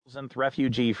1,000th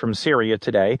refugee from Syria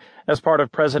today as part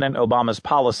of President Obama's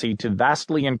policy to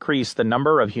vastly increase the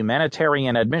number of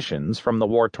humanitarian admissions from the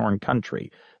war-torn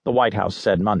country, the White House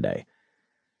said Monday.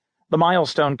 The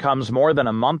milestone comes more than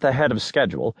a month ahead of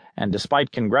schedule, and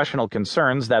despite congressional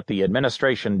concerns that the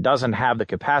administration doesn't have the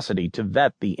capacity to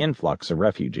vet the influx of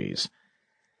refugees.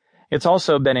 It's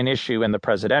also been an issue in the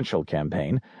presidential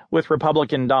campaign, with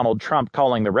Republican Donald Trump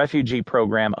calling the refugee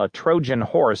program a Trojan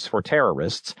horse for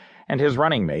terrorists, and his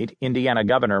running mate, Indiana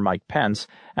Governor Mike Pence,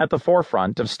 at the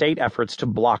forefront of state efforts to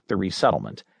block the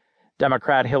resettlement.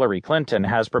 Democrat Hillary Clinton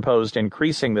has proposed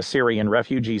increasing the Syrian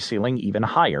refugee ceiling even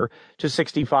higher to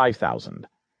 65,000.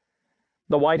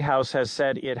 The White House has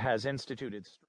said it has instituted